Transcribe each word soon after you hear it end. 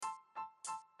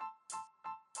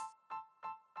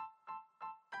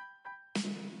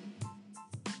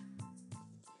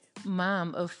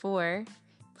mom of 4,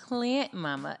 plant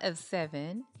mama of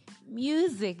 7,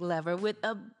 music lover with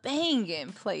a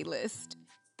banging playlist,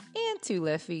 and 2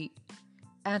 left feet.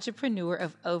 Entrepreneur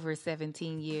of over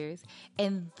 17 years,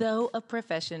 and though a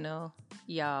professional,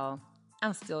 y'all,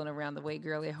 I'm still an around the way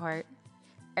girl at heart.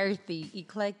 Earthy,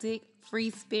 eclectic,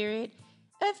 free spirit,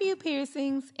 a few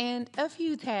piercings, and a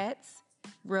few tats.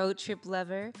 Road trip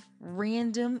lover,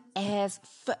 random as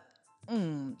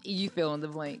you fill in the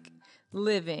blank.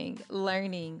 Living,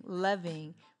 learning,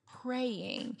 loving,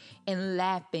 praying, and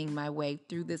laughing my way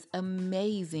through this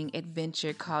amazing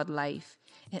adventure called life.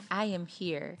 And I am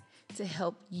here to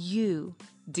help you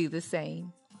do the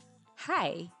same.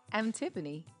 Hi, I'm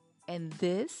Tiffany, and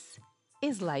this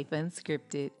is Life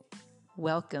Unscripted.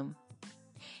 Welcome.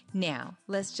 Now,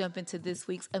 let's jump into this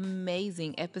week's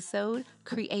amazing episode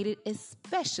created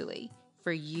especially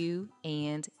for you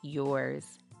and yours.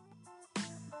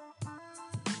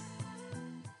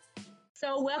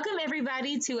 So, welcome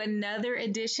everybody to another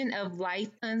edition of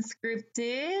Life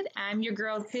Unscripted. I'm your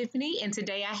girl Tiffany, and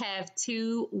today I have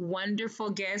 2 wonderful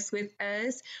guests with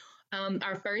us.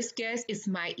 Our first guest is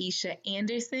Maisha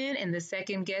Anderson, and the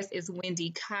second guest is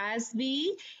Wendy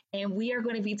Cosby. And we are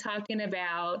going to be talking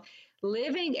about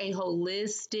living a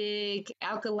holistic,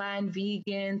 alkaline,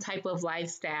 vegan type of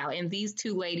lifestyle. And these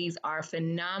 2 ladies are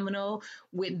phenomenal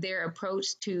with their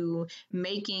approach to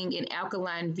making an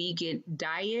alkaline vegan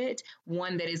diet,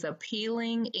 one that is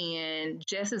appealing and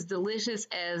just as delicious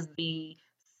as the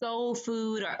soul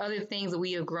food or other things that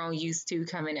we have grown used to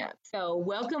coming up. So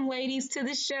welcome, ladies, to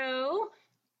the show.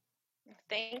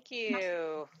 Thank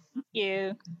you. Thank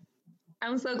you.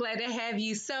 I'm so glad to have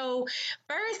you. So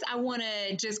first, I want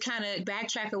to just kind of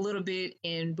backtrack a little bit.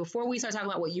 And before we start talking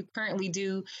about what you currently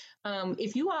do,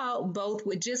 if you all both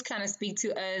would just kind of speak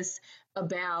to us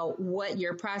about what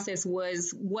your process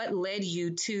was, what led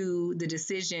you to the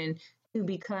decision to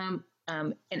become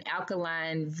an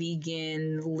alkaline,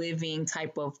 vegan, living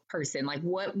type of person. Like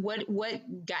what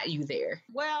got you there?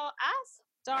 Well, I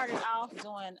started off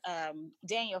doing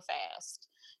Daniel fast.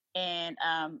 And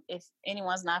if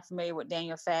anyone's not familiar with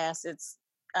Daniel fast, it's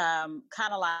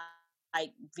kind of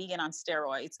like vegan on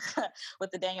steroids.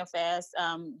 With the Daniel fast,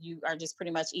 you are just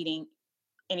pretty much eating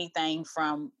anything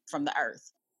from the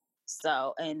earth.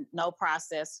 So, and no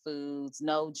processed foods,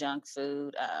 no junk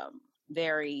food,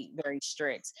 very, very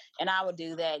strict. And I would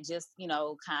do that just,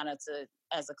 kind of to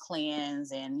as a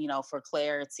cleanse and, for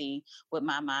clarity with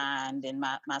my mind and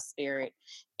my spirit.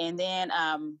 And then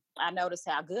I noticed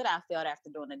how good I felt after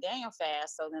doing the Daniel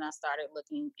fast. So then I started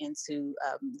looking into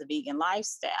the vegan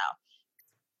lifestyle.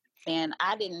 And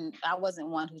I wasn't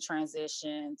one who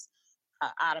transitioned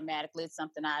automatically. It's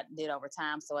something I did over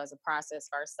time. So as a process,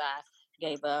 first I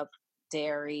gave up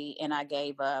dairy and I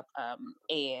gave up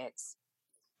eggs.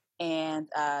 And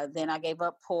then I gave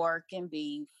up pork and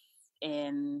beef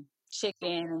and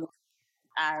chicken.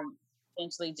 I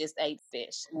eventually just ate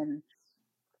fish. And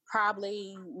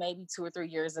probably maybe 2 or 3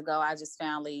 years ago, I just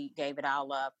finally gave it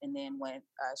all up and then went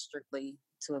strictly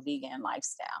to a vegan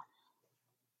lifestyle.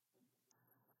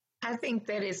 I think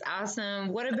that is awesome.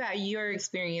 What about your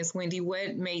experience, Wendy?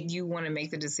 What made you want to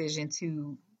make the decision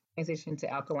to transition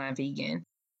to alkaline vegan?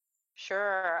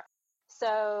 Sure.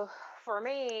 So for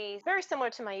me, very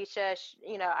similar to Maisha,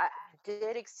 I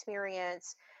did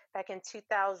experience back in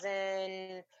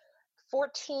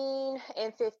 2014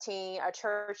 and 15, a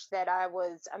church that I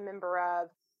was a member of.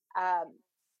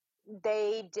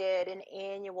 They did an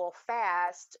annual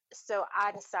fast. So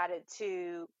I decided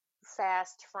to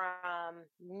fast from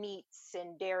meats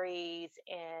and dairies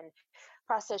and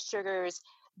processed sugars,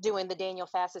 doing the Daniel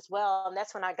fast as well. And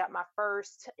that's when I got my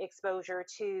first exposure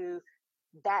to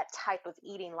that type of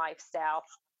eating lifestyle.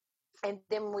 And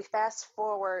then when we fast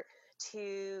forward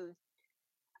to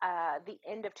the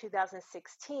end of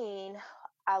 2016,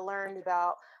 I learned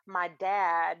about my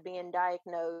dad being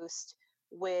diagnosed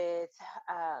with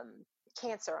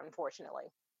cancer,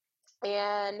 unfortunately.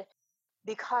 And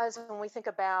because when we think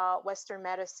about Western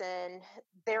medicine,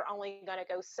 they're only going to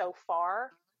go so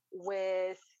far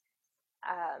with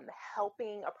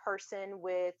helping a person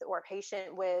with or a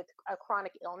patient with a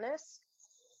chronic illness.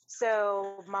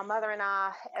 So my mother and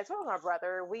I, as well as my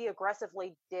brother, we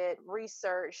aggressively did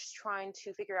research trying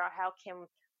to figure out how can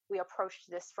we approach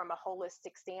this from a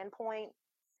holistic standpoint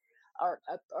or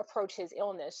approach his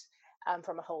illness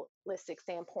from a holistic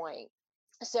standpoint.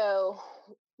 So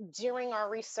during our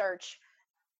research,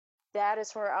 that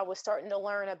is where I was starting to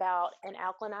learn about an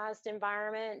alkalinized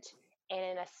environment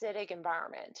and an acidic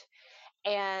environment.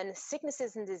 And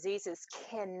sicknesses and diseases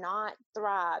cannot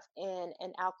thrive in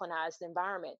an alkalinized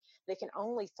environment. They can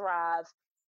only thrive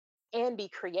and be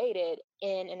created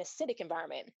in an acidic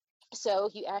environment. So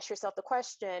you ask yourself the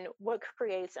question, what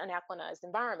creates an alkalinized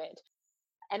environment?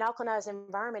 An alkalinized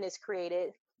environment is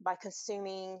created by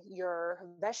consuming your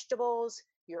vegetables,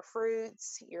 your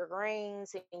fruits, your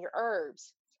grains, and your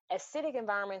herbs. Acidic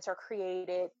environments are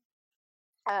created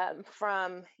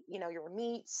from your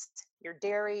meats, your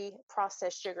dairy,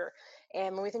 processed sugar.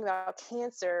 And when we think about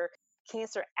cancer,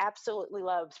 cancer absolutely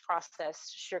loves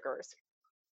processed sugars.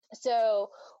 So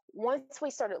once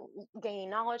we started gaining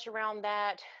knowledge around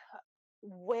that,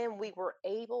 when we were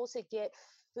able to get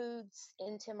foods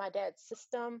into my dad's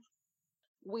system,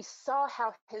 we saw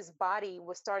how his body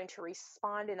was starting to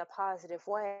respond in a positive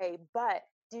way. But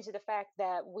due to the fact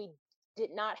that we did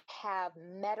not have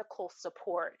medical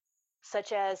support,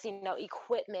 such as,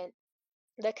 equipment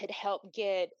that could help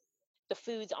get the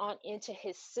foods on into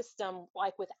his system,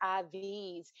 like with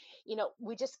IVs,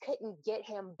 we just couldn't get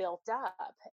him built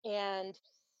up. And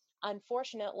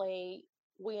unfortunately,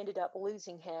 we ended up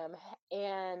losing him.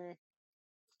 And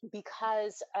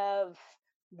because of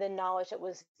the knowledge that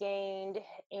was gained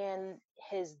in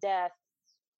his death,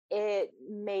 it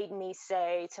made me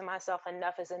say to myself,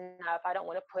 enough is enough. I don't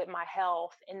want to put my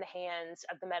health in the hands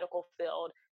of the medical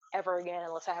field ever again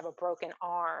unless I have a broken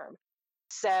arm.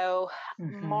 So,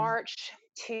 March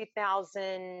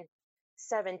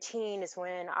 2017 is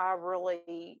when I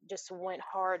really just went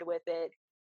hard with it.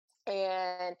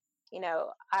 And,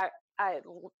 I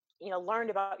learned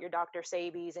about your Dr.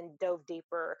 Sabies and dove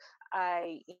deeper.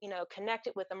 I,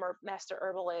 connected with the master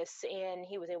herbalist, and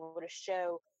he was able to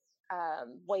show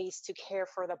ways to care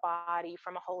for the body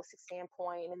from a holistic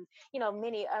standpoint, and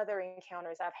many other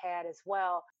encounters I've had as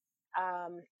well.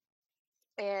 Um,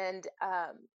 and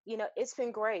it's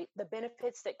been great. The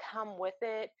benefits that come with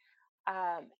it,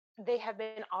 um, they have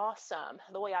been awesome.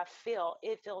 The way I feel,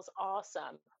 it feels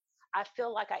awesome. I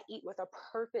feel like I eat with a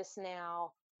purpose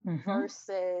now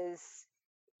versus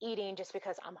eating just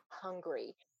because I'm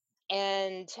hungry.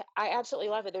 And I absolutely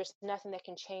love it. There's nothing that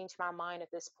can change my mind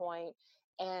at this point.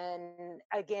 And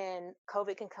again,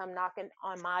 COVID can come knocking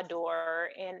on my door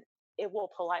and it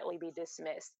will politely be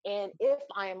dismissed. And if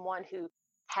I am one who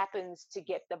happens to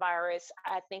get the virus,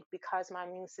 I think because my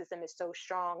immune system is so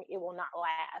strong, it will not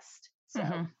last.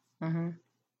 So,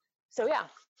 so yeah,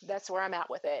 that's where I'm at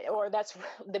with it, or that's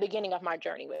the beginning of my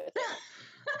journey with it.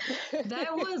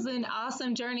 That was an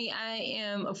awesome journey.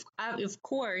 Of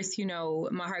course,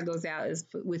 my heart goes out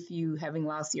with you having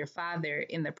lost your father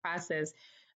in the process.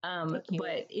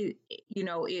 But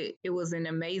it was an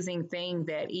amazing thing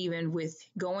that even with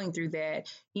going through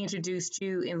that, he introduced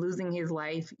you in losing his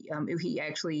life. He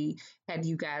actually had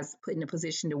you guys put in a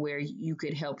position to where you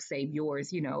could help save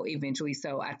yours, eventually.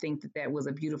 So I think that was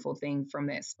a beautiful thing from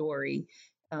that story.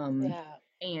 Yeah.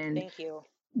 And thank you.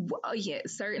 Yeah,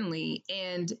 certainly.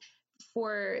 And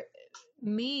for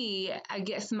me, I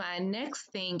guess my next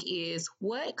thing is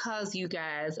what caused you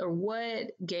guys, or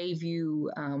what gave you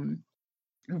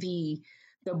the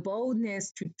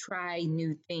boldness to try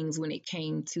new things when it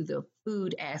came to the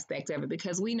food aspect of it,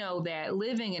 because we know that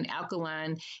living an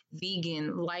alkaline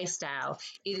vegan lifestyle,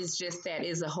 it is just that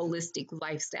is a holistic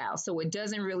lifestyle. So it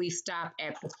doesn't really stop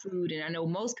at the food. And I know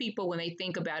most people, when they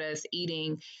think about us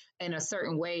eating in a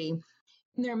certain way,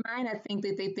 in their mind, I think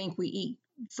that they think we eat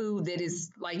food that is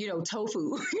like,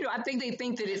 tofu. I think they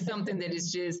think that it's something that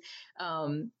is just,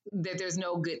 that there's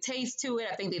no good taste to it.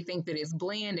 I think they think that it's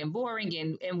bland and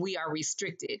boring, and we are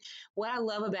restricted. What I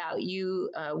love about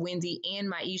you, Wendy, and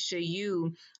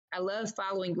Maisha, I love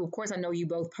following, of course, I know you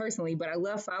both personally, but I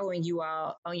love following you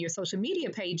all on your social media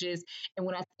pages. And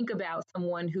when I think about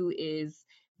someone who is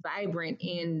vibrant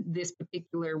in this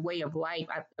particular way of life,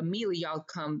 immediately y'all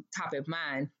come top of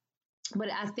mind. But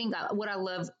I think what I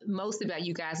love most about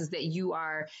you guys is that you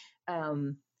are,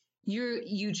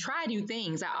 you try new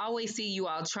things. I always see you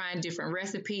all trying different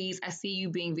recipes. I see you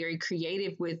being very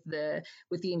creative with the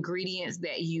ingredients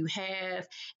that you have,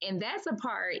 and that's a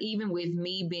part. Even with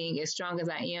me being as strong as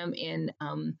I am in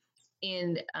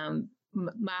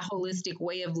my holistic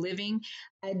way of living,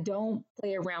 I don't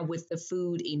play around with the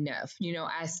food enough.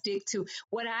 I stick to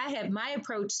what I have. My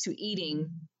approach to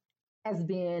eating has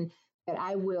been that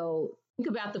I will think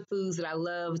about the foods that I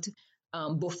loved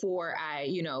before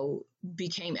I,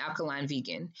 became alkaline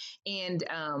vegan. And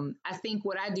I think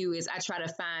what I do is I try to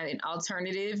find an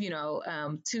alternative,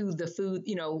 to the food,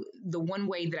 the one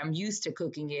way that I'm used to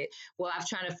cooking it. Well, I'm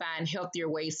trying to find healthier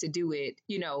ways to do it,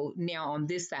 now on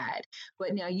this side.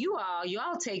 But now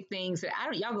y'all take things that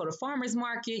y'all go to farmer's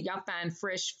market, y'all find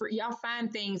y'all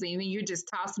find things, and then you're just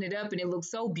tossing it up and it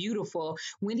looks so beautiful.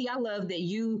 Wendy, I love that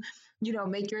you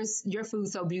make your food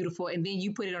so beautiful and then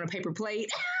you put it on a paper plate.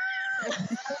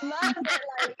 I love that.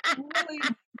 Like, really,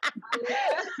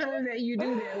 I love that you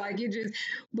do that. Like, it just,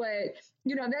 but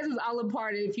this is all a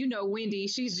part of, if you know Wendy,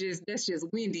 that's just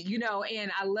Wendy,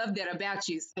 and I love that about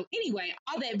you. So, anyway,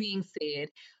 all that being said,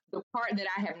 the part that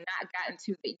I have not gotten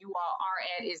to that you all are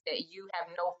at is that you have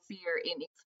no fear in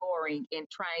exploring and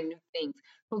trying new things.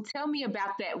 So tell me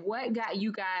about that. What got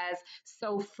you guys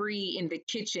so free in the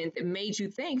kitchen that made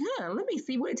you think, let me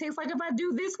see what it tastes like if I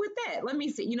do this with that. Let me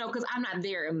see, because I'm not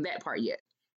there in that part yet.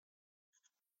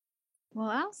 Well,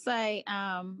 I'll say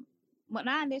when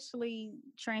I initially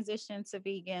transitioned to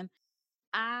vegan,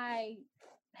 I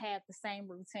had the same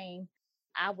routine.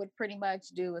 I would pretty much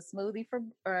do a smoothie for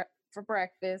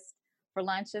breakfast, for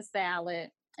lunch a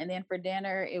salad, and then for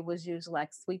dinner it was usually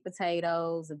like sweet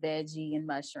potatoes, a veggie, and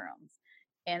mushrooms.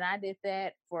 And I did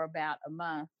that for about a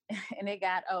month, and it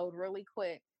got old really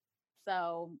quick.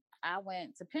 So I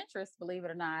went to Pinterest, believe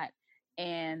it or not,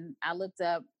 and I looked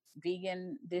up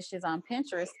vegan dishes on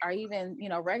Pinterest, or even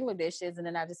regular dishes, and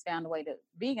then I just found a way to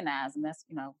veganize them. That's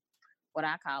what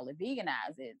I call it,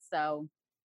 veganize it. So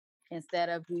instead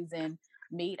of using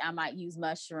meat, I might use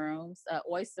mushrooms.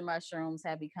 Oyster mushrooms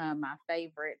have become my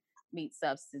favorite meat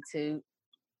substitute.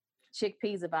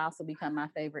 Chickpeas have also become my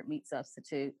favorite meat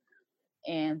substitute.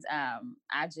 And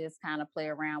I just kind of play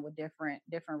around with different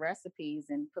recipes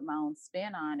and put my own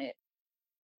spin on it.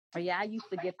 Or yeah, I used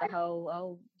to get the whole,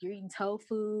 oh, you're eating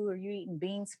tofu or you're eating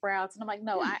bean sprouts, and I'm like,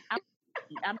 no,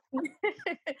 I'm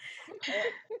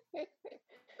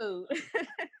food.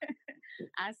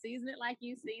 I season it like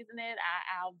you season it.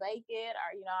 I'll bake it,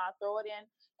 or I'll throw it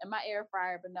in my air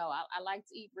fryer. But no, I like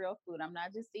to eat real food. I'm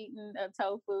not just eating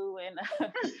tofu and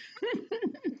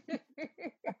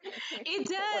it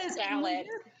does. salad.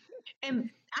 And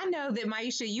I know that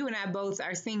Maisha, you and I both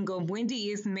are single. Wendy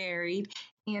is married,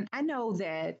 and I know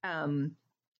that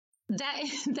that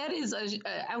that is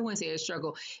I wouldn't say a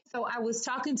struggle. So I was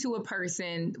talking to a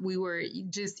person. We were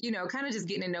just kind of just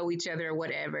getting to know each other or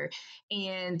whatever,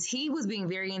 and he was being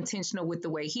very intentional with the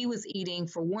way he was eating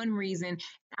for one reason.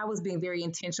 I was being very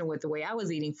intentional with the way I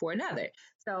was eating for another.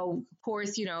 So of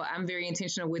course, I'm very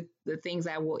intentional with the things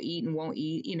I will eat and won't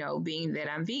eat. Being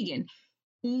that I'm vegan.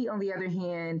 He, on the other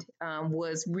hand,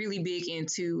 was really big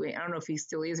into, I don't know if he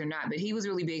still is or not, but he was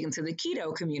really big into the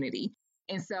keto community.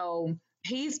 And so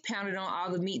he's pounded on all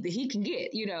the meat that he can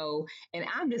get, and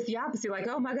I'm just the opposite, like,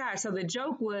 oh my gosh. So the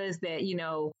joke was that,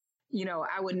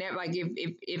 I would never, like,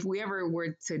 if we ever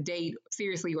were to date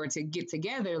seriously or to get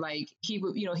together, like he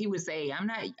would say,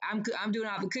 I'm doing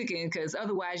all the cooking because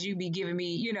otherwise you'd be giving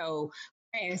me,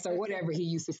 ass or whatever he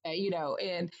used to say,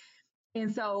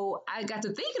 and so I got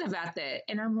to thinking about that.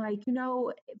 And I'm like,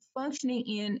 functioning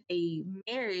in a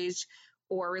marriage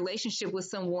or a relationship with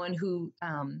someone who,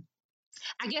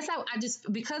 I guess I just,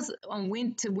 because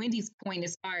to Wendy's point,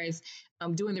 as far as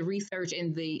doing the research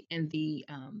and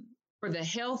for the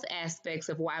health aspects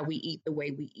of why we eat the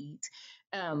way we eat,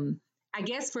 I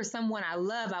guess for someone I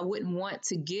love, I wouldn't want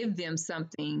to give them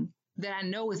something that I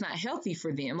know is not healthy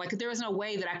for them. Like, there was no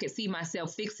way that I could see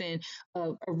myself fixing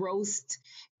a roast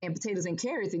and potatoes and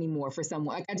carrots anymore for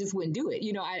someone. Like, I just wouldn't do it.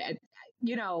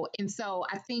 And so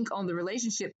I think on the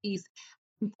relationship piece,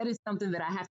 that is something that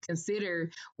I have to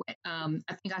consider. I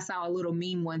think I saw a little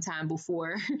meme one time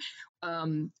before.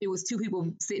 It was two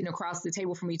people sitting across the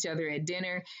table from each other at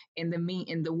dinner, and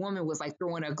the woman was like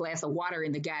throwing a glass of water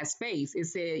in the guy's face. It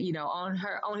said,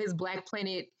 on his Black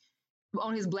Planet,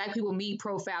 on his Black people meat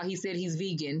profile, he said he's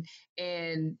vegan,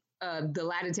 and the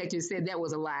lie detector said that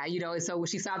was a lie, and so when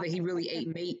she saw that he really ate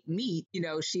meat,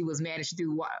 she was mad and she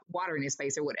threw water in his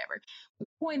face or whatever. The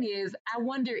point is, I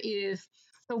wonder if,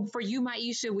 so for you,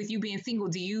 Maisha, with you being single,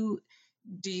 do you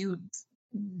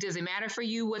does it matter for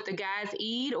you what the guys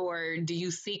eat, or do you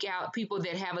seek out people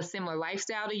that have a similar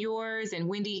lifestyle to yours? And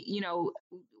Wendy,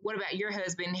 what about your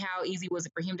husband? How easy was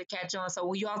it for him to catch on? So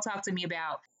will you all talk to me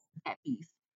about that piece?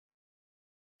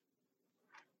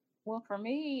 Well, for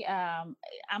me,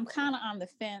 I'm kind of on the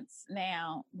fence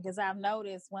now because I've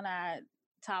noticed when I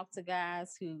talk to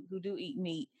guys who do eat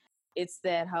meat, it's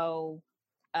that whole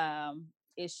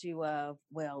issue of,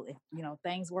 well, if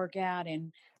things work out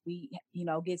and we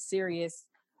get serious,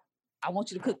 I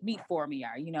want you to cook meat for me,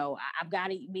 or I've got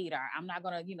to eat meat, or I'm not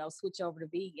gonna switch over to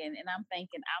vegan. And I'm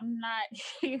thinking, I'm not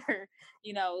here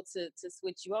to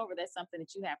switch you over. That's something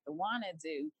that you have to want to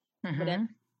do. But at Mm-hmm.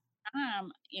 the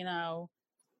time,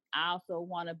 I also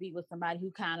want to be with somebody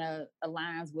who kind of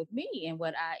aligns with me and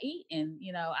what I eat. And,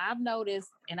 I've noticed,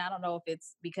 and I don't know if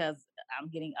it's because I'm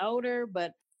getting older,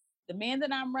 but the men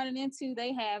that I'm running into,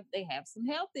 they have some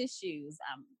health issues.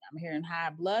 I'm hearing high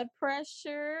blood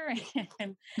pressure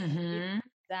and Mm-hmm.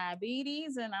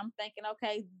 diabetes. And I'm thinking,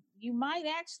 okay, you might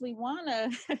actually want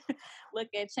to look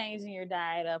at changing your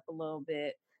diet up a little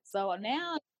bit. So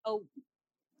now,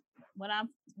 when I'm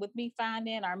with me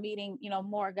finding or meeting,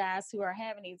 more guys who are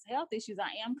having these health issues,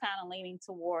 I am kind of leaning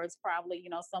towards probably,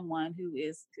 someone who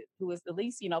is at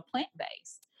least, plant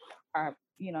based, or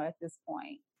at this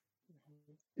point.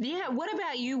 Yeah. What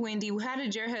about you, Wendy? How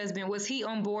did your husband, was he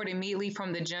on board immediately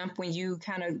from the jump when you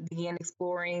kind of began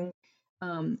exploring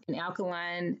an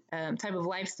alkaline type of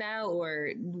lifestyle,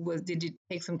 or did you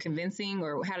take some convincing,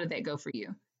 or how did that go for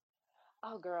you?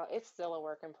 Oh, girl, it's still a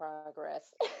work in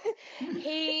progress.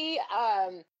 He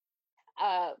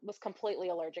was completely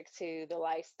allergic to the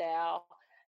lifestyle,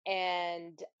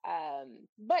 and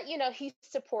but he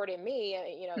supported me.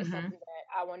 It's Mm-hmm. something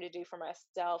that I wanted to do for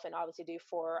myself, and obviously do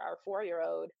for our 4 year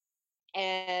old.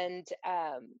 And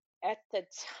at the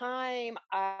time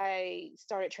I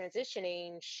started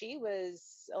transitioning, she was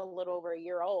a little over a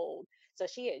year old. So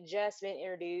she had just been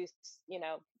introduced,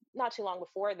 not too long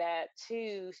before that,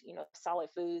 to, solid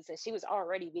foods. And she was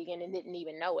already vegan and didn't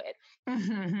even know it.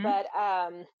 Mm-hmm. But,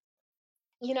 I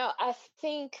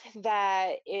think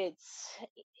that it's,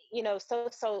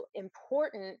 so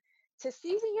important to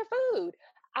season your food.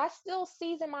 I still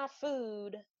season my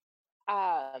food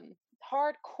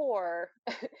hardcore,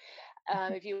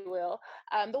 if you will,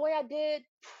 the way I did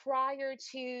prior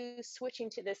to switching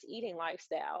to this eating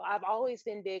lifestyle. I've always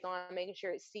been big on making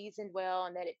sure it's seasoned well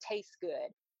and that it tastes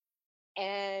good.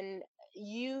 And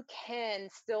you can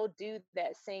still do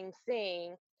that same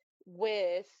thing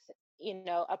with,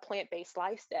 a plant based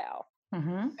lifestyle.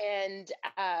 Mm-hmm. And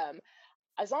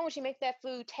as long as you make that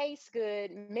food taste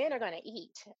good, men are going to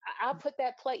eat. I'll put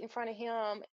that plate in front of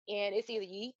him, and it's either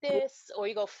you eat this or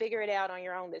you go figure it out on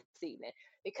your own this evening,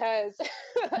 because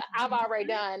I've already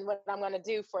done what I'm going to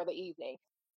do for the evening.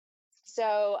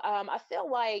 So I feel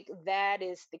like that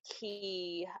is the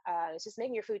key. It's just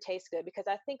making your food taste good, because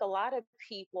I think a lot of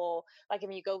people, like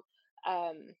when you go,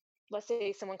 um, let's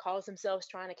say someone calls themselves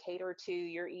trying to cater to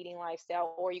your eating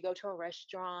lifestyle, or you go to a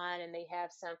restaurant and they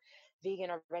have some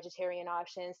vegan or vegetarian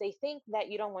options, they think that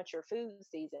you don't want your food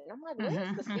seasoned. I'm like,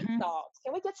 where's the sea Mm-hmm. salt?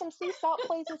 Can we get some sea salt,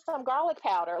 please, and some garlic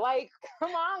powder? Like,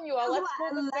 come on, you all, That's let's why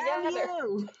pull I this love together.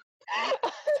 you.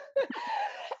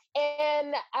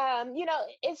 And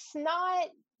it's not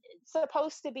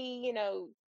supposed to be, you know,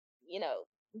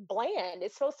 bland.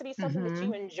 It's supposed to be something that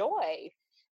you Mm-hmm. enjoy.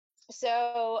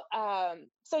 So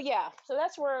yeah, so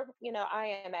that's where, I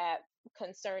am at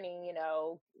concerning,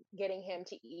 getting him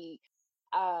to eat.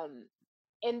 Um,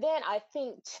 and then I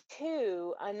think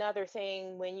too, another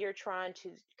thing, when you're trying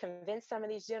to convince some of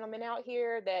these gentlemen out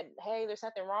here that, hey, there's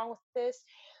nothing wrong with this,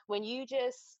 when you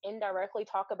just indirectly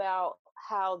talk about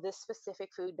how this specific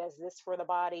food does this for the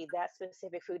body, that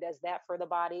specific food does that for the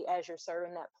body as you're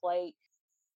serving that plate,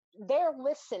 they're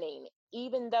listening.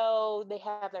 Even though they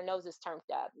have their noses turned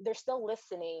up, they're still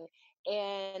listening.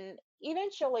 And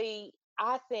eventually,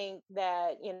 I think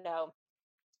that,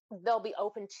 they'll be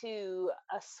open to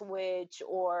a switch,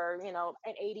 or an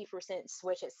 80%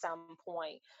 switch at some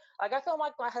point. Like, I feel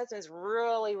like my husband's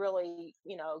really, really,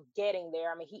 getting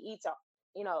there. I mean, he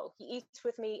eats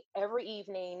with me every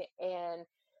evening, and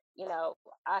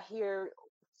I hear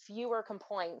fewer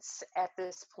complaints at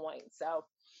this point. So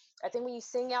I think when you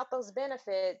sing out those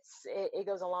benefits, it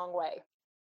goes a long way.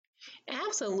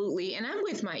 Absolutely. And I'm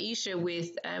with Maisha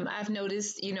with, I've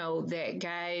noticed, that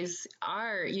guys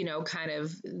are, kind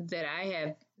of that I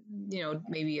have,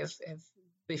 maybe have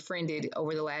befriended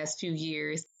over the last few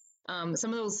years. Some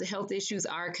of those health issues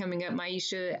are coming up,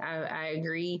 Maisha. I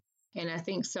agree. And I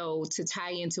think so, to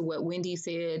tie into what Wendy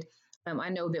said, I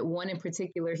know that one in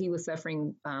particular, he was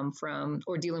suffering from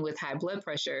or dealing with high blood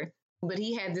pressure, but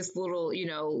he had this little,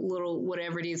 little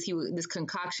whatever it is, this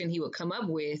concoction he would come up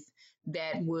with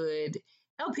that would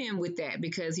help him with that,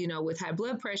 because with high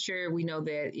blood pressure, we know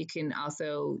that it can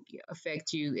also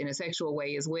affect you in a sexual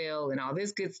way as well, and all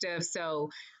this good stuff. So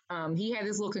he had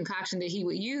this little concoction that he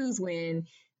would use when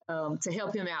to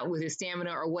help him out with his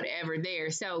stamina or whatever there.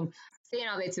 So saying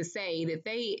all that to say that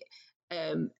they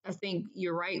I think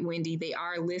you're right, Wendy. They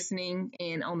are listening,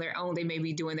 and on their own, they may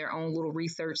be doing their own little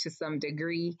research to some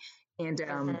degree. And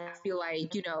I Hmm. feel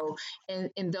like,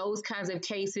 in those kinds of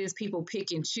cases, people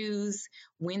pick and choose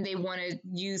when they want to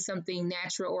use something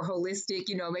natural or holistic.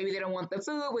 Maybe they don't want the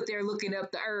food, but they're looking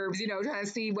up the herbs, trying to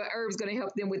see what herbs going to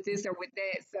help them with this or with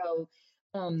that. So,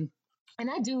 and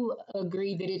I do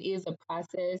agree that it is a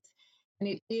process, and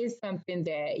it is something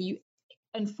that you,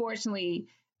 unfortunately,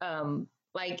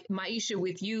 like Maisha,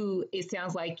 with you, it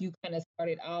sounds like you kind of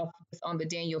started off just on the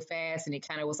Daniel fast, and it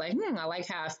kind of was like, I like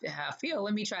how I feel.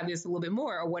 Let me try this a little bit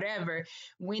more, or whatever.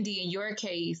 Wendy, in your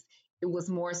case, it was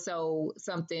more so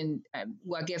something,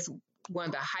 well, I guess one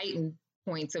of the heightened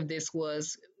points of this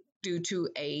was due to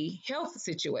a health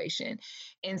situation.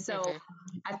 And so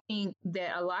Mm-hmm. I think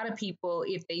that a lot of people,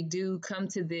 if they do come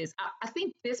to this, I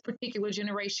think this particular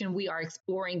generation, we are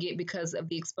exploring it because of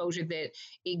the exposure that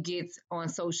it gets on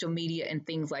social media and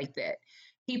things like that.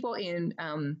 People in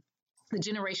the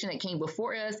generation that came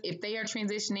before us, if they are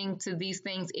transitioning to these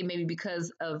things, it may be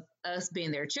because of us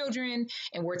being their children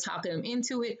and we're talking them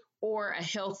into it, or a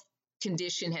health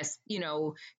condition has,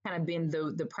 kind of been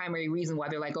the primary reason why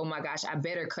they're like, oh my gosh, I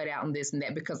better cut out on this and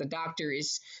that because a doctor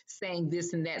is saying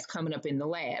this and that's coming up in the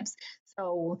labs.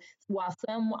 So while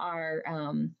some are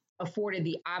afforded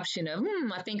the option of,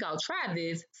 I think I'll try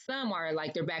this, some are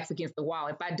like their backs against the wall.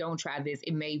 If I don't try this,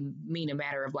 it may mean a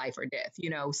matter of life or death,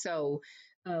 So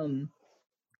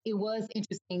it was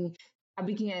interesting.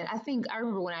 I think I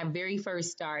remember when I very first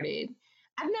started,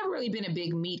 I've never really been a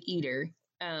big meat eater.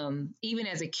 Even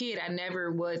as a kid, I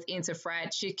never was into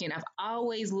fried chicken. I've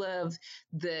always loved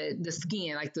the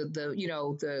skin, like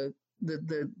the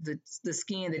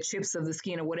skin, the chips of the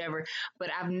skin or whatever. But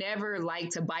I've never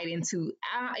liked to bite into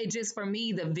it. Just for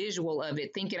me, the visual of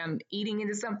it, thinking I'm eating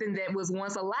into something that was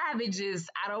once alive, it just,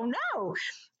 I don't know.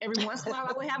 Every once in a while,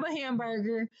 I would have a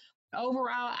hamburger.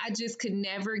 Overall, I just could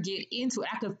never get into it.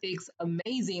 I could fix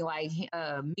amazing like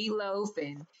meatloaf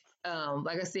and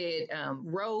like I said,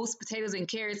 roast potatoes and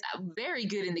carrots. I'm very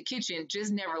good in the kitchen,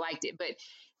 just never liked it. But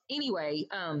anyway,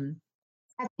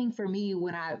 I think for me,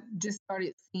 when I just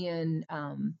started seeing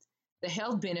the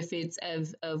health benefits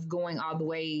of going all the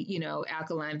way,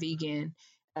 alkaline vegan,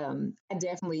 I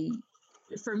definitely,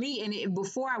 for me,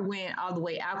 before I went all the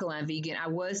way alkaline vegan, I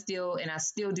was still, and I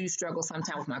still do struggle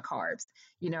sometimes with my carbs.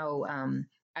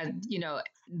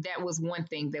 That was one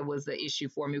thing that was the issue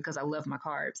for me because I love my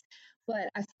carbs. But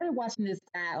I started watching this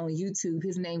guy on YouTube.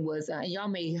 His name was, and y'all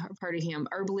may have heard of him,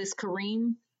 Herbalist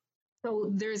Kareem.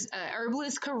 So there's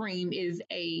Herbalist Kareem is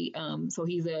so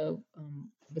he's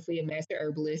obviously a master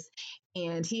herbalist,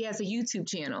 and he has a YouTube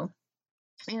channel.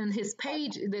 And his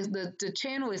page, the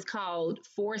channel is called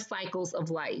 4 Cycles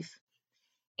of Life.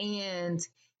 And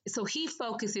so he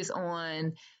focuses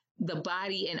on the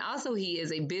body, and also he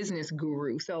is a business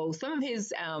guru. So some of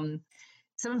his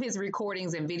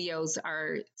recordings and videos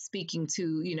are speaking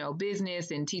to, business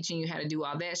and teaching you how to do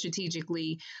all that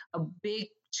strategically. A big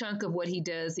chunk of what he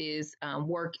does is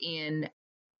work in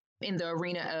the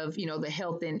arena of, the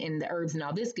health and the herbs and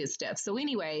all this good stuff. So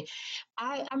anyway,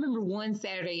 I remember one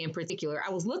Saturday in particular,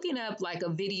 I was looking up like a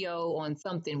video on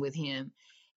something with him.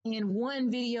 And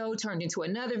one video turned into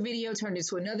another video,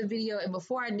 And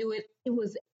before I knew it, it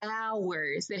was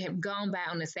hours that have gone by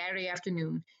on a Saturday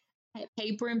afternoon. I had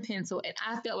paper and pencil, and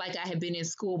I felt like I had been in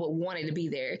school but wanted to be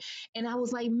there. And I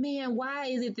was like, man, why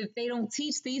is it that they don't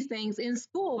teach these things in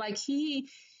school? Like he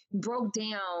broke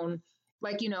down,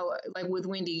 like with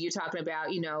Wendy, you're talking about,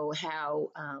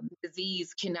 how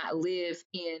disease cannot live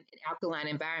in an alkaline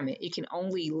environment. It can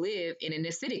only live in an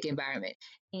acidic environment.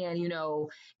 And,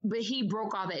 but he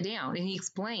broke all that down and he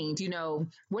explained,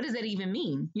 what does that even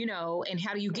mean? And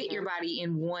how do you get your body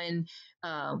in one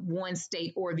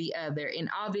state or the other, and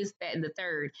all this, that, and the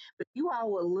third. But you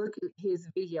all will look at his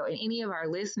video, and any of our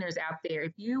listeners out there,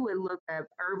 if you would look up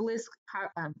herbalist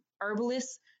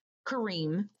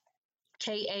Kareem,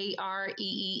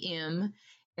 Kareem,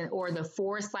 or the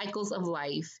 4 Cycles of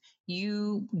Life,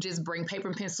 you just bring paper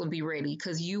and pencil and be ready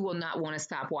because you will not want to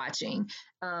stop watching.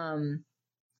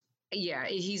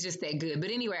 He's just that good.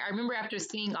 But anyway, I remember after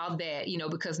seeing all that,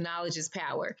 because knowledge is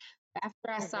power. After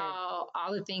I saw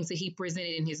all the things that he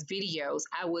presented in his videos,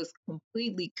 I was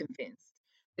completely convinced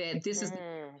that this is the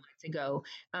way I want to go.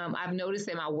 I've noticed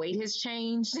that my weight has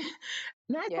changed.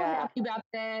 Not so happy about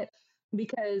that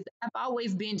because I've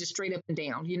always been just straight up and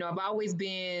down. I've always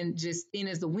been just thin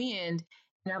as the wind.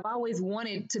 And I've always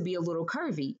wanted to be a little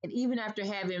curvy. And even after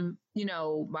having,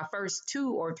 my first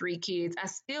 2 or 3 kids, I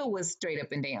still was straight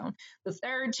up and down. The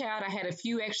third child, I had a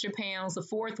few extra pounds. The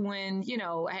fourth one,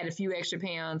 I had a few extra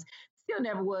pounds. Still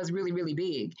never was really, really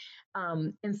big.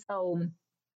 And so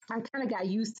I kind of got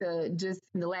used to just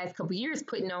in the last couple of years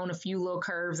putting on a few little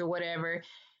curves or whatever.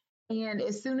 And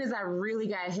as soon as I really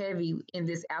got heavy in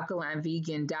this alkaline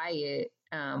vegan diet,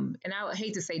 and I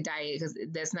hate to say diet because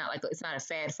that's not it's not a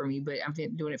fad for me, but I've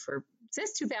been doing it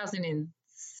since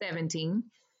 2017.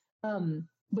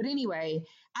 But anyway,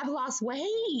 I've lost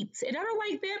weight and I don't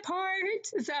like that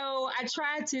part. So I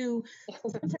try to,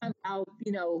 sometimes I'll,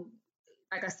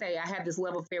 like I say, I have this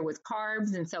love affair with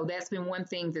carbs. And so that's been one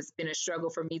thing that's been a struggle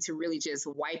for me to really just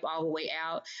wipe all the way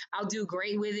out. I'll do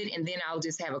great with it. And then I'll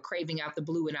just have a craving out the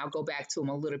blue and I'll go back to them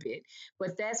a little bit.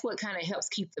 But that's what kind of helps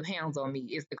keep the pounds on me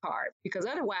is the carb. Because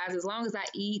otherwise, as long as I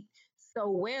eat so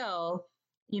well,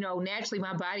 naturally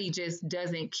my body just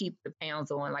doesn't keep the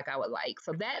pounds on like I would like.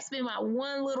 So that's been my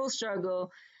one little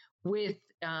struggle with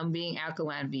being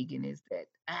alkaline vegan is that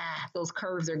those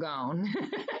curves are gone.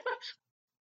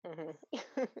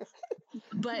 Mm-hmm.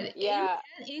 But Yeah.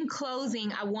 in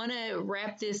closing, I want to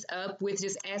wrap this up with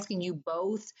just asking you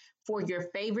both for your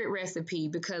favorite recipe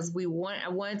because I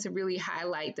wanted to really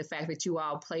highlight the fact that you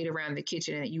all played around the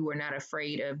kitchen and that you were not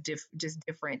afraid of just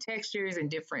different textures and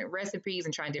different recipes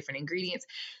and trying different ingredients.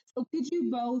 So could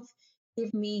you both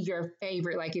give me your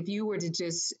favorite, like if you were to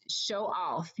just show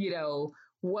off,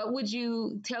 what would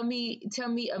you tell me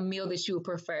a meal that you would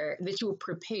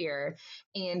prepare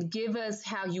and give us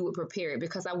how you would prepare it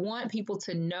because I want people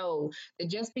to know that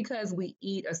just because we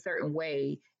eat a certain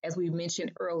way as we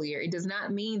mentioned earlier it does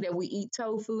not mean that we eat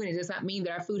tofu and it does not mean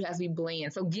that our food has to be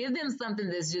bland. So give them something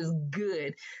that's just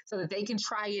good so that they can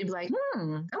try it and be like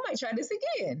I might try this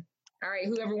again. All right,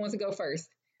 whoever wants to go first.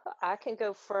 I can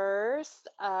go first.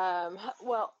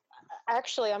 Well,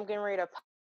 actually, I'm getting ready to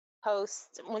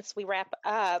post once we wrap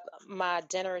up my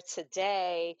dinner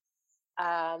today.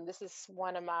 This is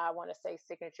one of my, I want to say,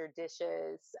 signature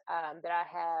dishes that I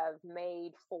have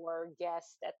made for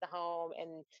guests at the home,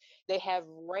 and they have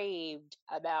raved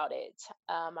about it.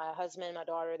 My husband, my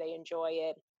daughter, they enjoy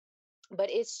it,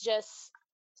 but it's just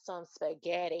some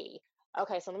spaghetti.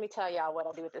 Okay, so let me tell y'all what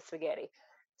I do with the spaghetti.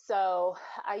 So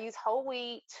I use whole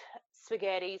wheat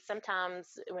spaghetti. Sometimes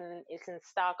when it's in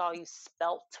stock, I'll use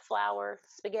spelt flour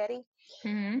spaghetti.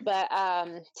 Mm-hmm. But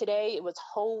today it was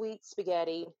whole wheat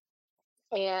spaghetti,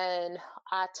 and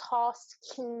I tossed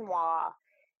quinoa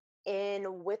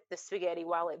in with the spaghetti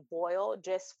while it boiled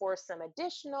just for some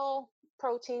additional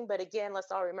protein. But again,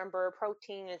 let's all remember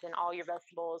protein is in all your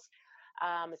vegetables.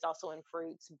 It's also in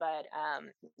fruits, but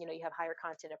you have higher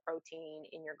content of protein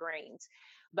in your grains.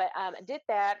 But I did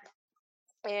that,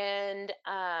 and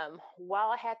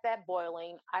while I had that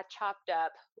boiling, I chopped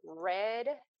up red,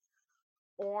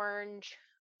 orange,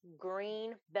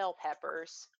 green bell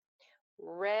peppers,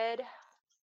 red,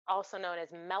 also known as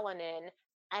melanin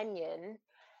onion,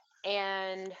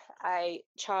 and I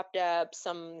chopped up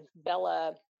some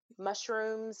bella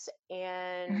mushrooms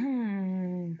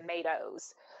and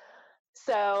tomatoes.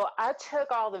 So I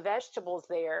took all the vegetables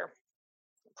there,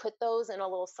 put those in a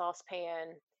little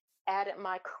saucepan, added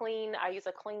I use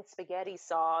a clean spaghetti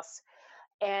sauce.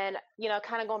 And,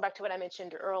 kind of going back to what I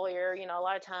mentioned earlier, a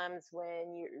lot of times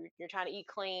when you're trying to eat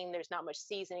clean, there's not much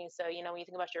seasoning. So, when you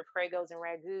think about your Pregos and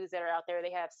Ragus that are out there,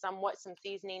 they have somewhat some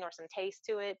seasoning or some taste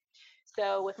to it.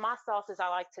 So with my sauces, I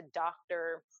like to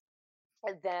doctor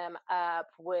them up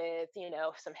with,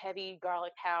 some heavy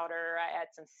garlic powder. I add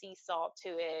some sea salt to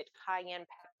it, cayenne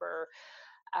pepper.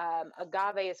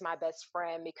 Agave is my best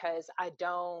friend because I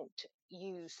don't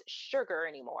use sugar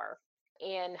anymore.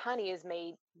 And honey is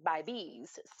made by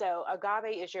bees. So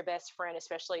agave is your best friend,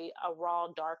 especially a raw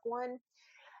dark one.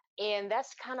 And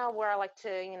that's kind of where I like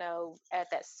to, add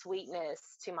that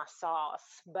sweetness to my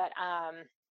sauce. But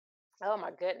oh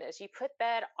my goodness, you put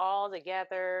that all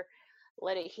together,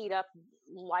 let it heat up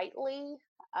lightly,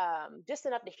 just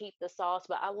enough to heat the sauce.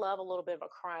 But I love a little bit of a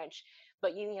crunch.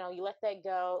 But you let that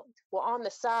go. Well, on the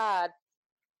side,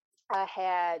 I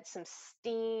had some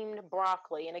steamed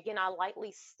broccoli, and again, I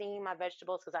lightly steam my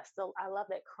vegetables because I love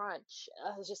that crunch.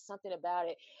 There's just something about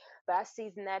it. But I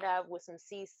seasoned that up with some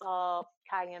sea salt,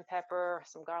 cayenne pepper,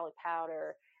 some garlic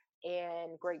powder,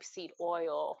 and grapeseed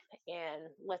oil, and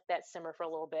let that simmer for a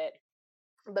little bit.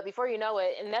 But before you know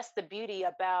it, and that's the beauty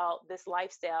about this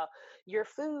lifestyle, your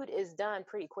food is done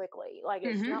pretty quickly. Like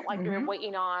it's not like you're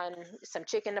waiting on some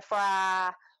chicken to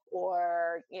fry,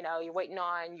 or you're waiting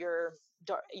on your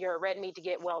red meat to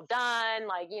get well done.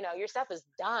 Like your stuff is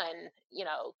done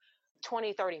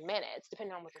 20-30 minutes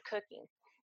depending on what you're cooking.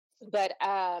 But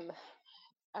um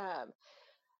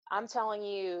I'm telling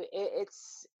you,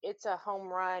 it's a home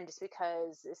run just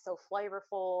because it's so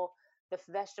flavorful. The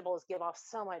vegetables give off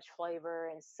so much flavor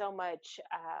and so much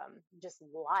just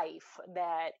life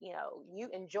that you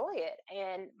enjoy it,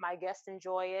 and my guests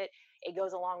enjoy it. It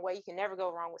goes a long way. You can never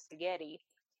go wrong with spaghetti,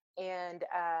 and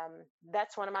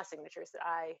that's one of my signatures that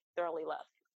I thoroughly love.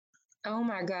 Oh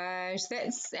my gosh,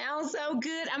 that sounds so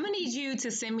good. I'm gonna need you to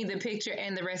send me the picture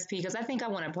and the recipe because I think I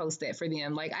want to post that for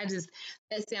them.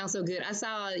 That sounds so good. I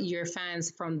saw your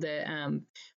finds from the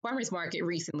farmers market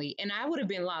recently, and I would have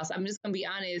been lost. I'm just gonna be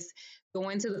honest,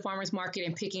 going to the farmers market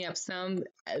and picking up some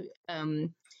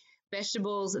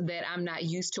vegetables that I'm not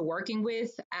used to working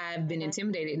with, I've been Hmm.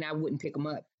 intimidated and I wouldn't pick them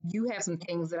up. You have some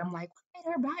things that I'm like, why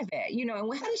made her buy that? You know,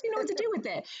 and how did she know what to do with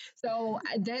that? So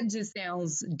that just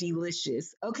sounds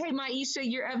delicious. Okay, Maisha,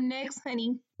 you're up next,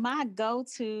 honey. My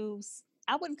go-to,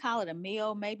 I wouldn't call it a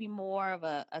meal, maybe more of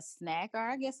a snack, or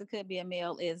I guess it could be a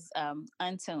meal, is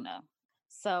untuna.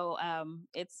 So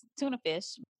it's tuna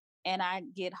fish, and I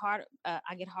get heart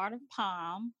of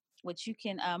palm, which you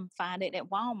can find it at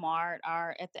Walmart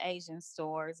or at the Asian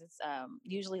stores. It's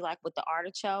usually like with the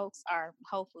artichokes. Our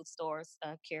Whole Food stores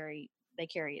carry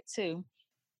it too.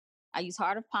 I use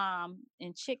heart of palm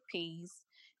and chickpeas,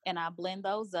 and I blend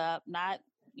those up, not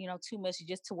too much,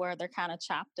 just to where they're kind of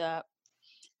chopped up.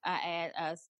 I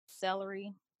add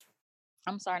celery.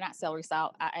 I'm sorry, not celery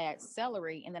salt. I add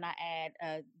celery, and then I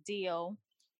add dill,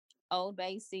 Old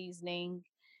Bay seasoning,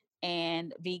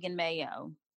 and vegan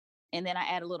mayo. And then I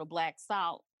add a little black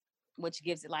salt, which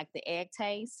gives it like the egg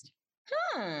taste.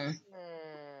 Hmm. Mm,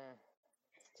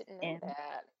 didn't know And that.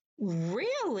 I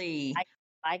Really?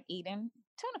 like eating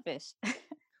tuna fish.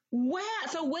 Wow.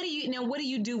 So what do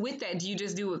you do with that? Do you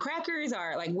just do it with crackers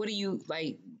or like what do you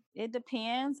like? It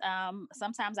depends.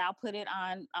 Sometimes I'll put it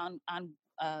on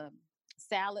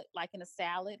salad, like in a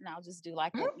salad, and I'll just do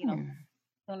like a Mm.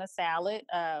 tuna salad,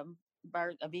 a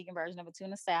vegan version of a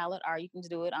tuna salad, or you can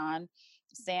do it on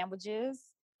sandwiches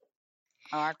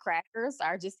or crackers,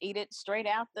 or just eat it straight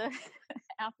out the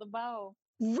out the bowl.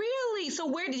 Really?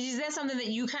 So is that something that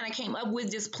you kind of came up with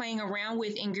just playing around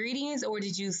with ingredients or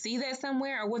did you see that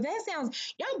somewhere? Or well, that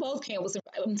sounds, y'all both came with some,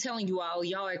 I'm telling you all,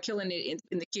 y'all are killing it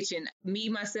in the kitchen. Me,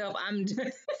 myself, I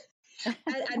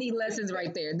need lessons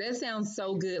right there. That sounds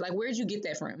so good. Like, where'd you get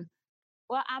that from?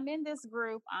 Well, I'm in this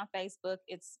group on Facebook.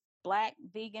 It's Black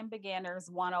Vegan Beginners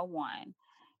 101.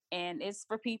 And it's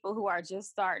for people who are just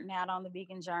starting out on the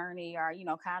vegan journey or,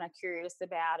 kind of curious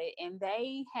about it. And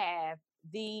they have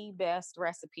the best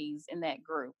recipes in that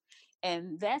group.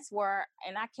 And that's where,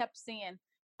 and I kept seeing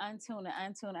untuna.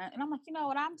 And I'm like, you know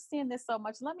what? I'm seeing this so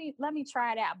much. Let me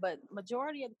try it out. But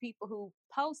majority of the people who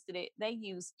posted it, they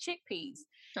use chickpeas.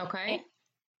 And Okay.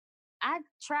 I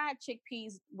tried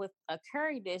chickpeas with a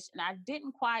curry dish and I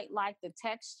didn't quite like the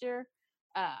texture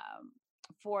um,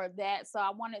 for that. So I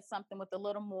wanted something with a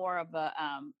little more of a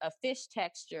fish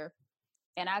texture.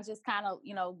 And I just kind of,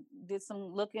 did some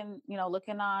looking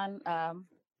on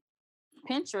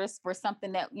Pinterest for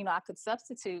something that, I could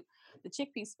substitute the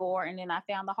chickpeas for. And then I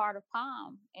found the heart of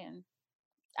palm and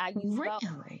I use both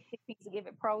Really? chickpeas to give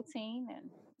it protein and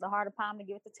the heart of palm to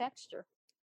give it the texture.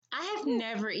 I have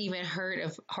never even heard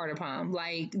of heart of palm.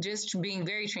 Like just being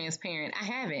very transparent, I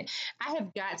haven't. I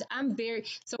have got. I'm very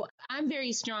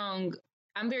strong.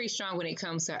 I'm very strong when it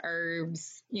comes to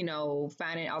herbs. You know,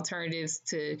 finding alternatives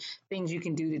to things you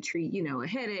can do to treat, a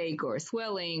headache or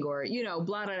swelling or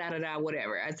blah blah blah blah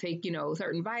whatever. I take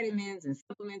certain vitamins and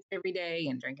supplements every day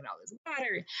and drinking all this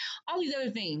water, all these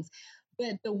other things.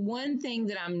 But the one thing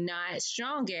that I'm not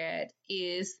strong at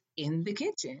is in the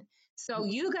kitchen. So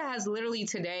you guys literally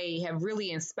today have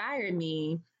really inspired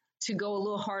me to go a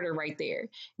little harder right there.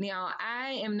 Now,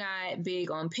 I am not big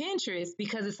on Pinterest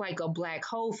because it's like a black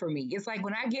hole for me. It's like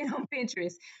when I get on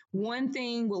Pinterest, one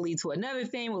thing will lead to another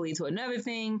thing, will lead to another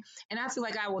thing, and I feel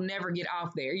like I will never get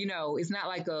off there. It's not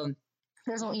like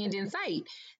there's no end in sight.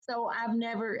 So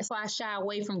I shy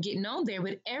away from getting on there,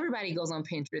 but everybody goes on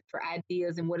Pinterest for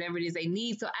ideas and whatever it is they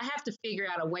need. So I have to figure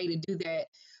out a way to do that,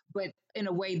 but in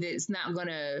a way that's not going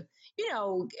to,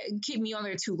 keep me on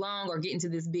there too long or get into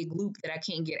this big loop that I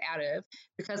can't get out of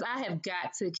because I have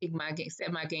got to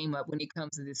set my game up when it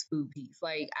comes to this food piece.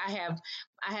 Like I have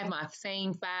my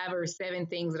same 5 or 7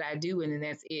 things that I do and then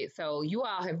that's it. So you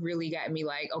all have really got me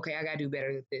like, okay, I got to do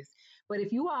better with this. But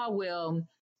if you all will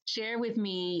share with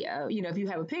me, if you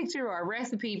have a picture or a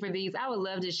recipe for these, I would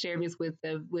love to share this with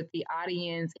the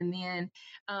audience. And then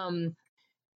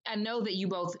I know that you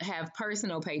both have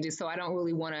personal pages, so I don't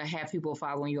really want to have people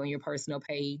following you on your personal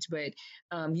page. But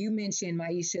you mentioned,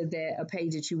 Maisha, that a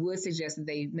page that you would suggest that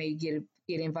they may get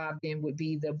involved in would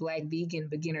be the Black Vegan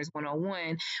Beginners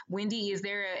 101. Wendy, as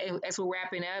we're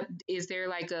wrapping up, is there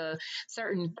like a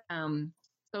certain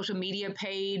social media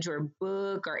page or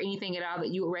book or anything at all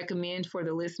that you would recommend for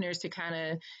the listeners to kind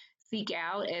of seek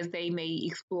out as they may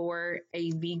explore a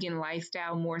vegan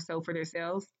lifestyle more so for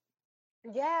themselves?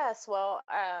 Yes, well,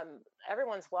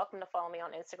 everyone's welcome to follow me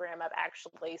on Instagram. I've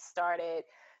actually started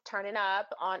turning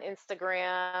up on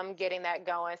Instagram, getting that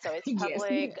going. So it's Yes.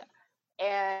 public.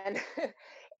 And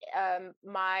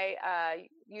my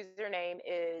username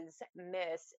is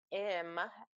Miss M,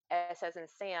 S as in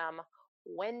Sam,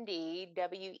 Wendy,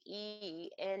 WENDE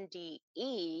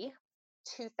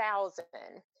 2000.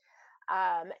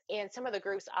 And some of the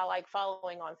groups I like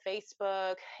following on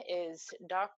Facebook is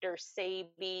Dr.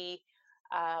 Sabi,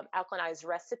 Alkalinized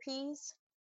Recipes.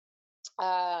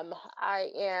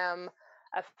 I am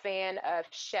a fan of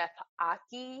Chef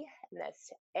Aki, and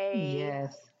that's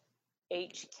Yes.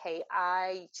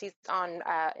 AHKI. She's on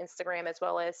Instagram as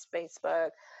well as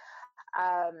Facebook.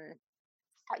 Um,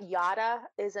 Yada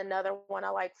is another one I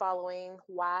like following,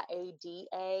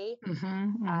 YADA.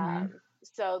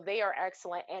 So they are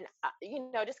excellent. And,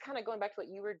 just kind of going back to what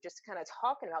you were just kind of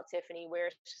talking about, Tiffany, where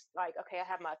it's just like, okay, I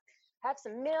have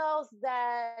some meals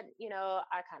that,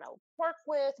 I kind of work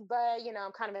with, but,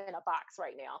 I'm kind of in a box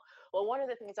right now. Well, one of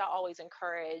the things I always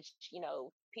encourage,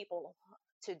 people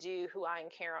to do who I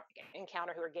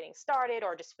encounter who are getting started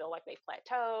or just feel like they've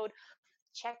plateaued,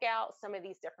 check out some of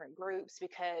these different groups,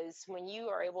 because when you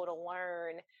are able to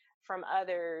learn from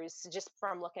others just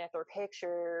from looking at their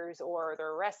pictures or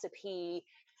their recipe,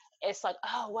 it's like,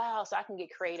 oh wow, so I can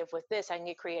get creative with this, I can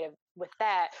get creative with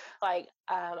that. Like,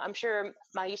 I'm sure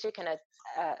Maisha can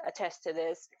attest to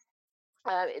this.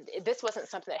 This wasn't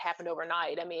something that happened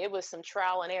overnight. I mean, it was some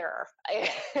trial and error.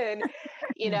 And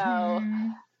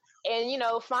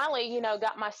finally,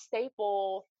 got my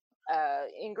staple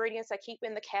ingredients I keep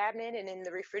in the cabinet and in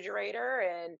the refrigerator.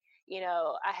 And,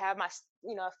 I have my,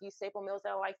 a few staple meals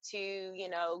that I like to,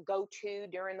 go to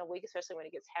during the week, especially when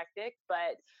it gets hectic.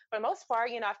 But for the most part,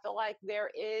 I feel like there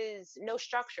is no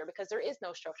structure, because there is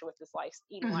no structure with this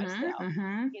eating lifestyle.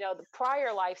 The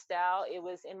prior lifestyle, it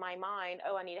was in my mind,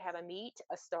 oh, I need to have a meat,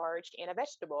 a starch, and a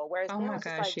vegetable. Whereas now it's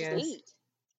just like,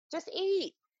 just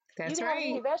eat. That's you can have as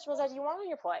many vegetables as you want on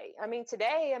your plate. I mean,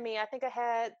 today, I think I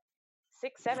had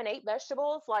 6, 7, 8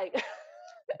 vegetables, like,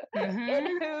 and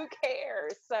who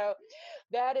cares? So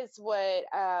that is what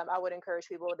I would encourage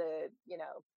people to,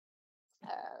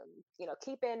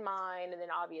 keep in mind. And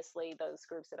then obviously those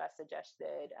groups that I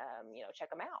suggested, check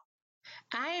them out.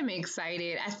 I am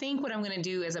excited. I think what I'm going to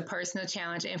do is a personal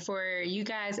challenge. And for you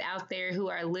guys out there who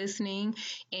are listening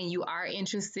and you are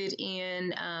interested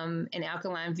in an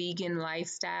alkaline vegan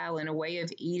lifestyle and a way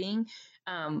of eating,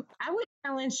 I would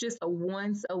challenge just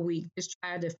once a week, just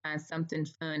try to find something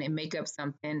fun and make up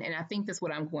something. And I think that's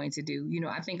what I'm going to do.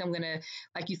 I think I'm going to,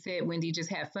 like you said, Wendy, just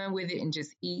have fun with it and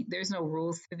just eat. There's no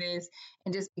rules to this,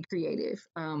 and just be creative.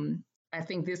 I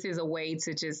think this is a way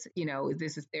to just,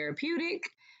 this is therapeutic.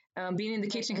 Being in the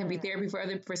kitchen can be therapy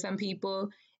for some people,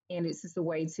 and it's just a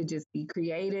way to just be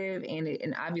creative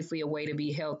and obviously a way to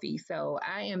be healthy. So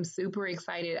I am super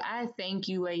excited. I thank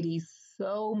you, ladies,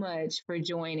 so much for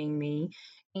joining me,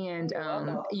 and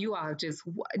you are just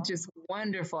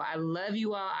wonderful. I love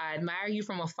you all. I admire you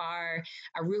from afar.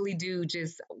 I really do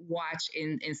just watch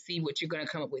and see what you're going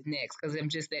to come up with next, because I'm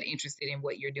just that interested in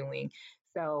what you're doing.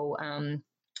 So I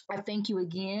thank you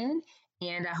again,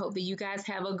 and I hope that you guys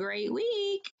have a great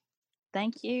week.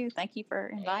 Thank you. Thank you for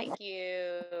inviting. Thank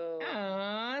you.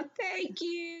 Oh, thank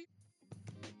you.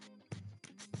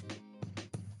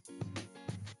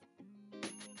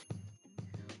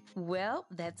 Well,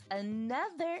 that's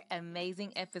another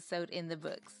amazing episode in the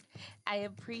books. I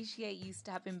appreciate you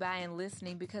stopping by and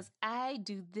listening, because I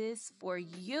do this for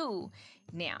you.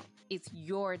 Now, it's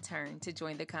your turn to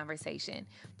join the conversation.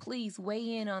 Please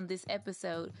weigh in on this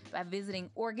episode by visiting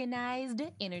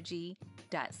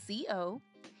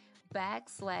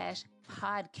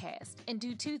organizedenergy.co/podcast and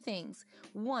do 2 things.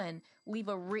 1, leave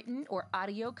a written or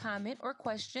audio comment or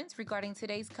questions regarding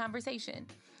today's conversation.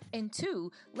 And 2,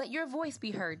 let your voice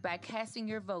be heard by casting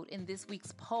your vote in this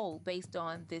week's poll based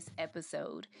on this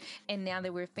episode. And now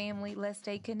that we're family, let's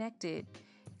stay connected.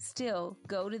 Still,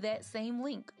 go to that same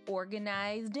link,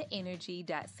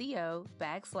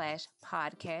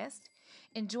 organizedenergy.co/podcast,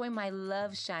 and join my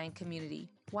Love Shine community.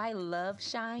 Why Love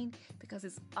Shine? Because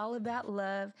it's all about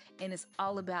love, and it's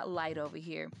all about light over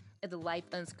here at the Life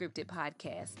Unscripted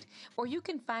podcast. Or you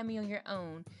can find me on your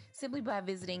own simply by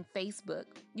visiting Facebook.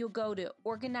 You'll go to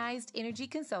Organized Energy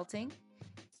Consulting,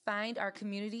 find our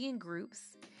community and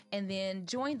groups, and then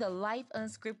join the Life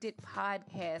Unscripted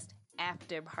podcast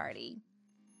after party.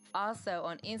 Also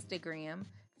on Instagram,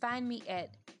 find me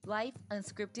at Life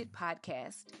Unscripted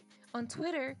Podcast. On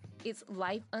Twitter, it's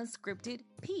Life Unscripted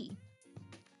P.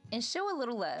 And show a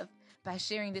little love by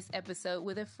sharing this episode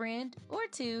with a friend or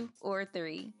 2 or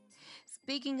 3.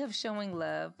 Speaking of showing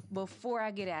love, before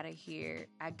I get out of here,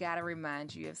 I gotta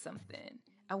remind you of something.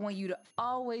 I want you to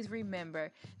always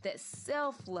remember that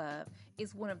self-love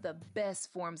is one of the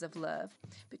best forms of love,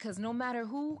 because no matter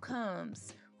who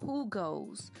comes, who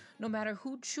goes, no matter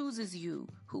who chooses you,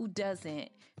 who doesn't,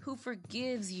 who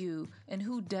forgives you and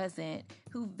who doesn't,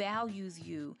 who values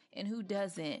you and who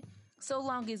doesn't, so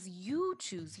long as you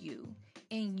choose you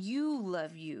and you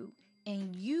love you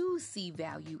and you see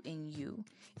value in you,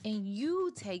 and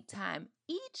you take time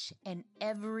each and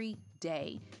every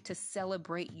day to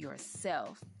celebrate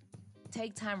yourself.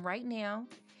 Take time right now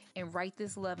and write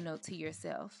this love note to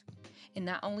yourself. And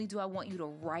not only do I want you to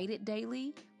write it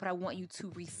daily, but I want you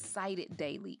to recite it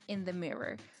daily in the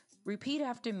mirror. Repeat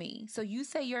after me. So you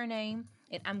say your name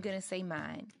and I'm going to say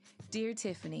mine. Dear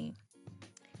Tiffany,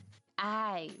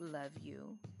 I love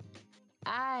you.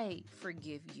 I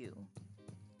forgive you.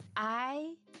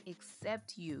 I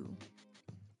accept you.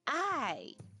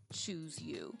 I choose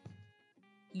you.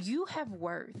 You have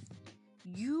worth.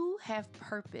 You have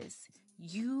purpose.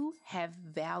 You have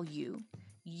value.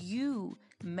 You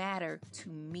matter to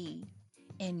me,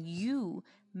 and you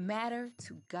matter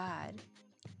to God.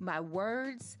 My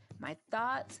words, my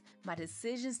thoughts, my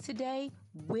decisions today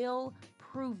will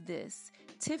prove this.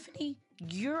 Tiffany,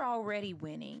 you're already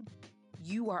winning.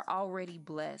 You are already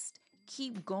blessed.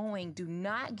 Keep going. Do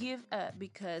not give up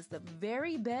because the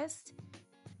very best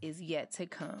is yet to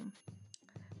come.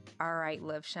 All right,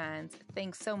 Love Shines.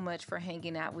 Thanks so much for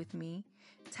hanging out with me.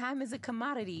 Time is a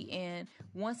commodity, and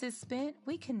once it's spent,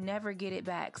 we can never get it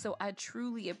back. So I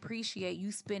truly appreciate you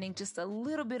spending just a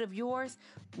little bit of yours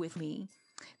with me.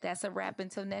 That's a wrap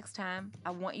until next time.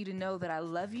 I want you to know that I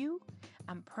love you.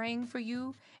 I'm praying for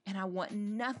you, and I want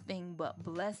nothing but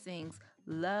blessings,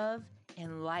 love,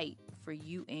 and light for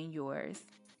you and yours.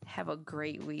 Have a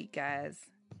great week, guys.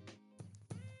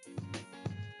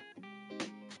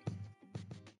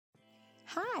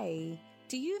 Hi.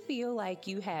 Do you feel like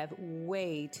you have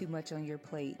way too much on your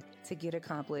plate to get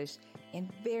accomplished and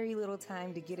very little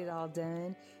time to get it all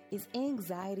done? Is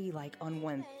anxiety like on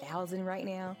 1,000 right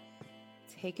now?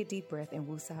 Take a deep breath and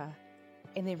woosah,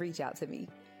 and then reach out to me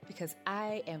because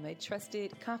I am a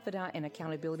trusted confidant and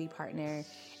accountability partner,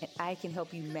 and I can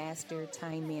help you master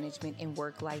time management and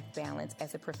work-life balance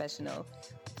as a professional.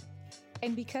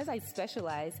 And because I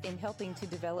specialize in helping to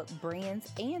develop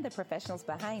brands and the professionals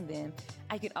behind them,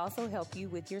 I could also help you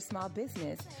with your small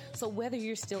business. So whether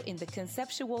you're still in the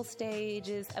conceptual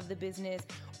stages of the business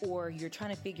or you're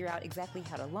trying to figure out exactly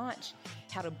how to launch,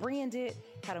 how to brand it,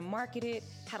 how to market it,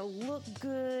 how to look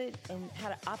good, and how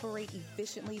to operate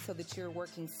efficiently so that you're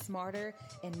working smarter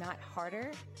and not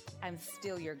harder, I'm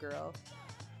still your girl.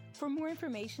 For more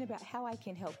information about how I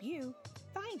can help you,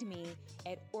 find me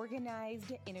at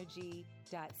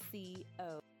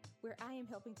organizedenergy.co, where I am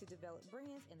helping to develop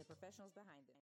brands and the professionals behind them.